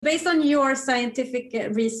Based on your scientific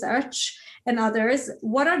research and others,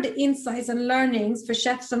 what are the insights and learnings for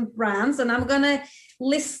chefs and brands? And I'm going to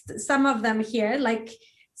list some of them here, like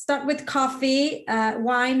start with coffee,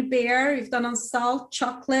 wine, beer. You've done on salt,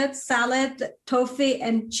 chocolate, salad, tofu,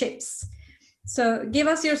 and chips. So give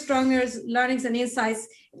us your strongest learnings and insights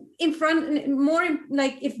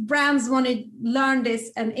like if brands want to learn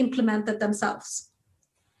this and implement it themselves.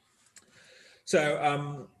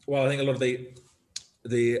 So, well, I think a lot of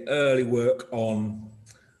the early work on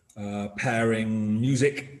pairing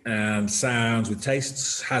music and sounds with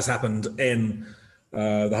tastes has happened in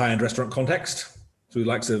the high-end restaurant context through the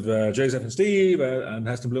likes of Joseph and Steve and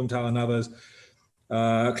Heston Blumenthal and others.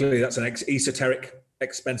 Clearly, that's an esoteric,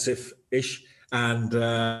 expensive-ish, and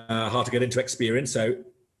hard to get into experience. So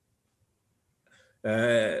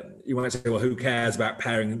you might say, well, who cares about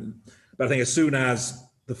pairing? But I think as soon as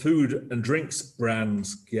the food and drinks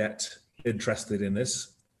brands get interested in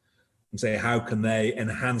this and say, how can they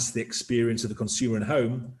enhance the experience of the consumer in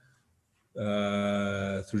home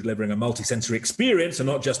through delivering a multi-sensory experience and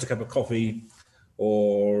not just a cup of coffee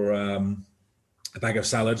or a bag of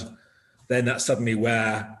salad, then that's suddenly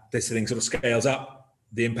where this thing sort of scales up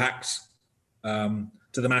the impact to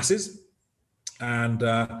the masses. And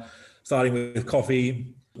starting with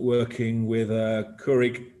coffee, working with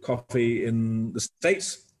Keurig Coffee in the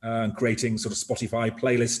States and creating sort of Spotify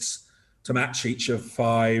playlists to match each of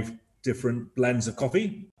 5 different blends of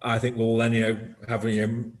coffee. I think we'll then, have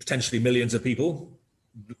potentially millions of people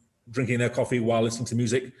drinking their coffee while listening to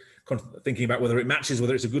music, thinking about whether it matches,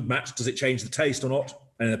 whether it's a good match, does it change the taste or not?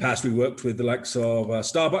 And in the past, we worked with the likes of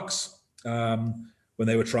Starbucks when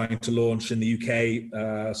they were trying to launch in the UK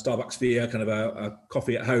Starbucks Via, kind of a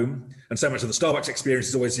coffee at home. And so much of the Starbucks experience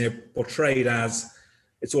is always portrayed as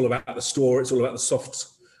it's all about the store, it's all about the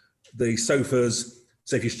sofas.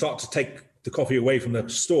 So if you start to take the coffee away from the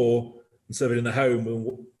store and serve it in the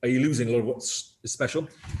home, are you losing a lot of what's special?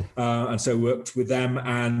 And so worked with them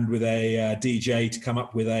and with a DJ to come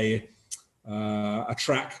up with a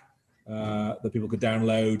track that people could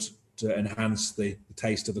download to enhance the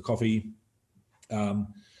taste of the coffee. And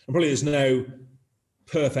probably there's no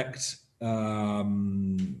perfect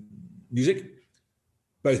music,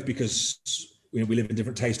 both because we live in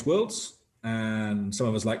different taste worlds, and some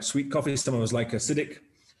of us like sweet coffee, some of us like acidic,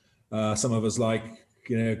 some of us like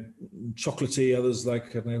chocolatey, others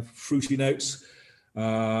like fruity notes.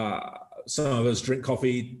 Some of us drink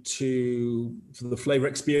coffee for the flavor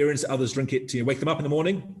experience, others drink it to wake them up in the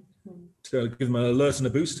morning, to give them an alert and a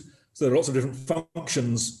boost. So there are lots of different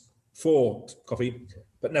functions for coffee,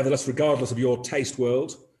 but nevertheless, regardless of your taste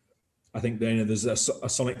world, I think there's a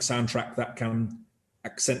sonic soundtrack that can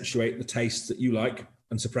accentuate the tastes that you like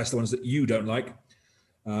and suppress the ones that you don't like.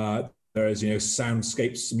 There is,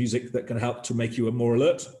 soundscapes, music that can help to make you more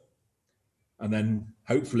alert. And then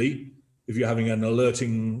hopefully, if you're having an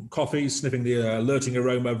alerting coffee, sniffing the alerting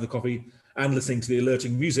aroma of the coffee and listening to the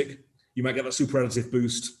alerting music, you might get that superlative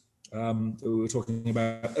boost that we were talking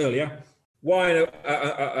about earlier. Wine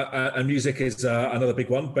and music is another big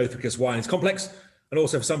one, both because wine is complex and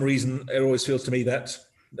also for some reason, it always feels to me that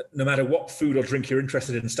no matter what food or drink you're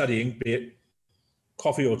interested in studying, be it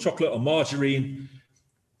coffee or chocolate or margarine,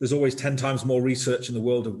 there's always 10 times more research in the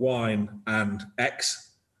world of wine and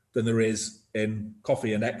X than there is in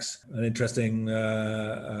coffee and X. An interesting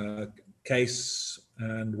case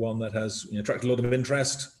and one that has attracted a lot of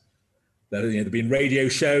interest. There have been radio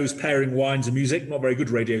shows pairing wines and music, not very good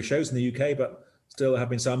radio shows in the UK, but still there have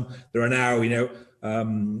been some. There are now,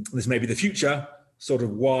 this may be the future, sort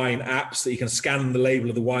of wine apps that you can scan the label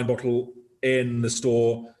of the wine bottle in the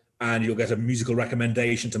store and you'll get a musical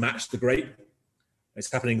recommendation to match the grape. It's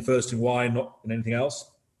happening first in wine, not in anything else.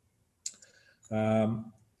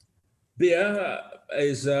 Beer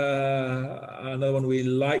is another one we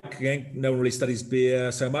like. Again, no one really studies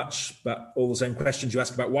beer so much, but all the same questions you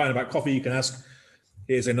ask about wine, about coffee, you can ask.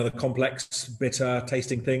 Here's another complex, bitter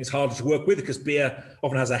tasting thing. It's harder to work with because beer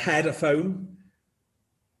often has a head, a foam,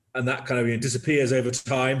 and that kind of disappears over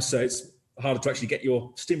time. So it's harder to actually get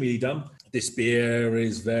your stimuli done. This beer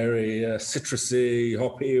is very citrusy,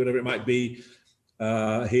 hoppy, whatever it might be.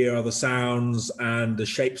 Here are the sounds and the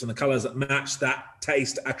shapes and the colors that match that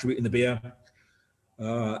taste attribute in the beer.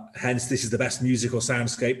 Hence, this is the best music or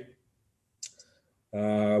soundscape.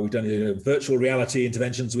 We've done virtual reality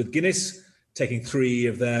interventions with Guinness, taking 3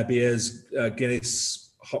 of their beers,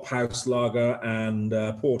 Guinness, Hop House Lager and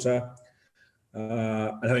Porter,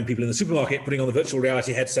 and having people in the supermarket putting on the virtual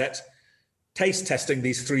reality headset, taste testing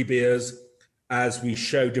these 3 beers as we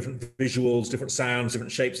show different visuals, different sounds,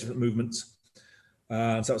 different shapes, different movements.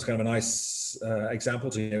 So that was kind of a nice example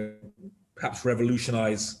to perhaps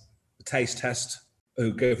revolutionize the taste test,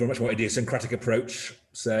 who go for a much more idiosyncratic approach.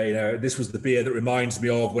 Say, you know, this was the beer that reminds me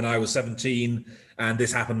of when I was 17 and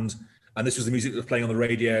this happened, and this was the music that was playing on the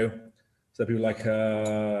radio. So people like,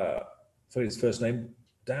 sorry, his first name,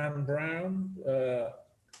 Dan Brown,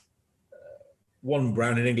 one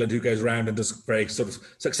Brown in England, who goes around and does very sort of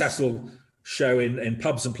successful show in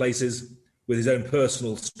pubs and places with his own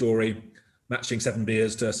personal story, matching 7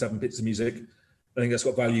 beers to 7 bits of music. I think that's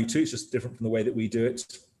got value too. It's just different from the way that we do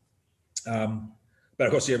it. But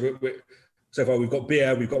of course, yeah, so far we've got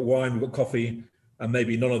beer, we've got wine, we've got coffee, and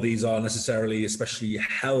maybe none of these are necessarily especially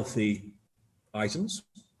healthy items.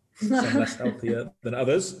 Some less healthier than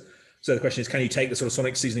others. So the question is, can you take the sort of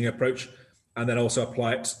sonic seasoning approach and then also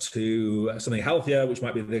apply it to something healthier, which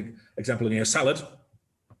might be the example of, you know, salad,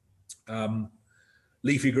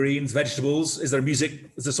 leafy greens, vegetables. Is there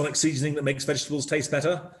sonic seasoning that makes vegetables taste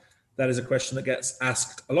better? That is a question that gets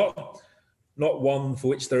asked a lot. Not one for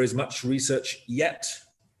which there is much research yet.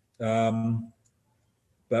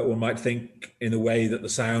 But one might think in the way that the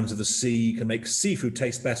sounds of the sea can make seafood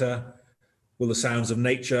taste better. Will the sounds of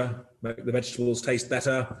nature make the vegetables taste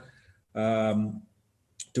better?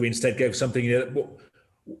 Do we instead go for something, you know,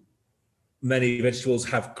 many vegetables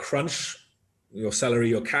have crunch, your celery,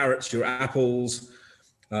 your carrots, your apples.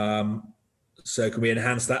 So can we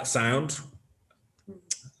enhance that sound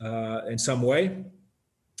in some way?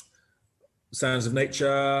 Sounds of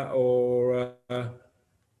nature, or you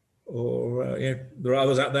know, there are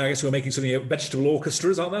others out there, I guess, who are making something, you know, vegetable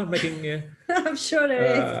orchestras, aren't there? Making, I'm sure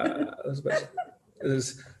there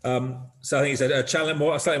is. So I think it's a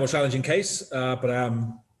slightly more challenging case, but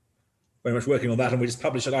I'm very much working on that. And I just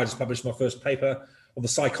published my first paper on the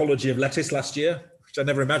psychology of lettuce last year, which I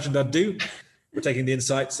never imagined I'd do. We're taking the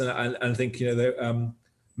insights and think, you know,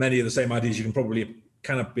 many of the same ideas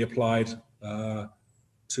cannot be applied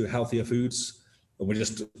to healthier foods. And we're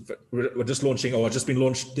just launching, or just been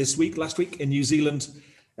launched last week in New Zealand,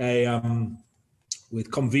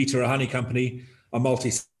 with Comvita, a honey company, a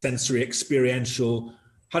multi-sensory experiential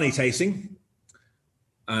honey tasting.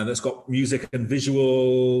 And it's got music and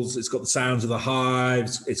visuals. It's got the sounds of the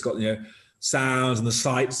hives. It's got, you know, sounds and the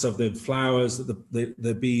sights of the flowers,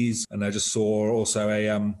 the bees. And I just saw also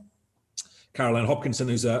a Caroline Hopkinson,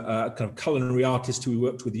 who's a kind of culinary artist who we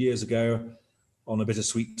worked with years ago on a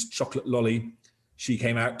bittersweet chocolate lolly. She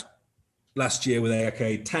came out last year with a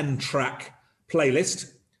 10-track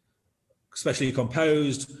playlist, specially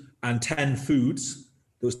composed, and 10 foods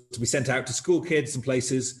that was to be sent out to school kids and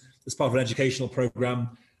places as part of an educational program.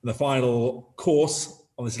 And the final course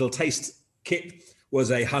on this little taste kit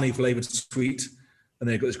was a honey-flavored sweet. And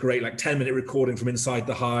they've got this great 10-minute recording from inside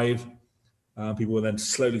the hive. People will then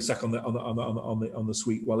slowly suck on the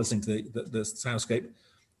sweet while listening to the soundscape.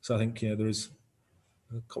 So I think, you know, there is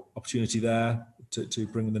opportunity there to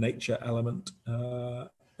bring the nature element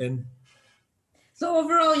in. So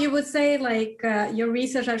overall, you would say your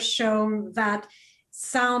research has shown that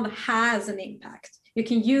sound has an impact. You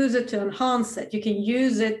can use it to enhance it. You can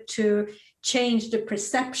use it to change the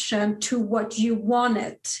perception to what you want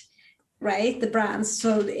it, right? The brands.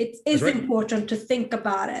 So it is important to think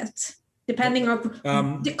about it, depending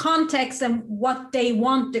on the context and what they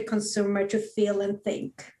want the consumer to feel and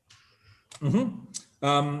think.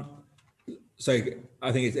 Mm-hmm. So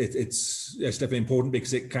I think it's definitely important,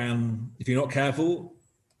 because it can, if you're not careful,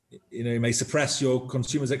 you know, it may suppress your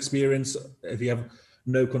consumer's experience if you have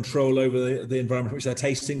no control over the environment which they're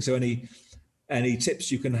tasting. So any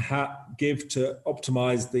tips you can give to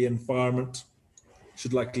optimize the environment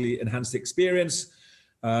should likely enhance the experience.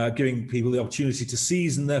 Giving people the opportunity to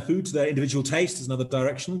season their food to their individual taste is another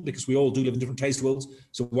direction, because we all do live in different taste worlds.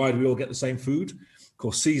 So why do we all get the same food? Of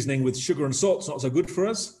course, seasoning with sugar and salt is not so good for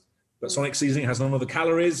us, but sonic seasoning has none of the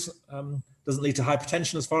calories, doesn't lead to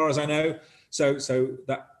hypertension as far as I know. So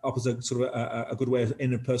that offers a sort of a good way of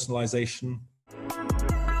inner personalization.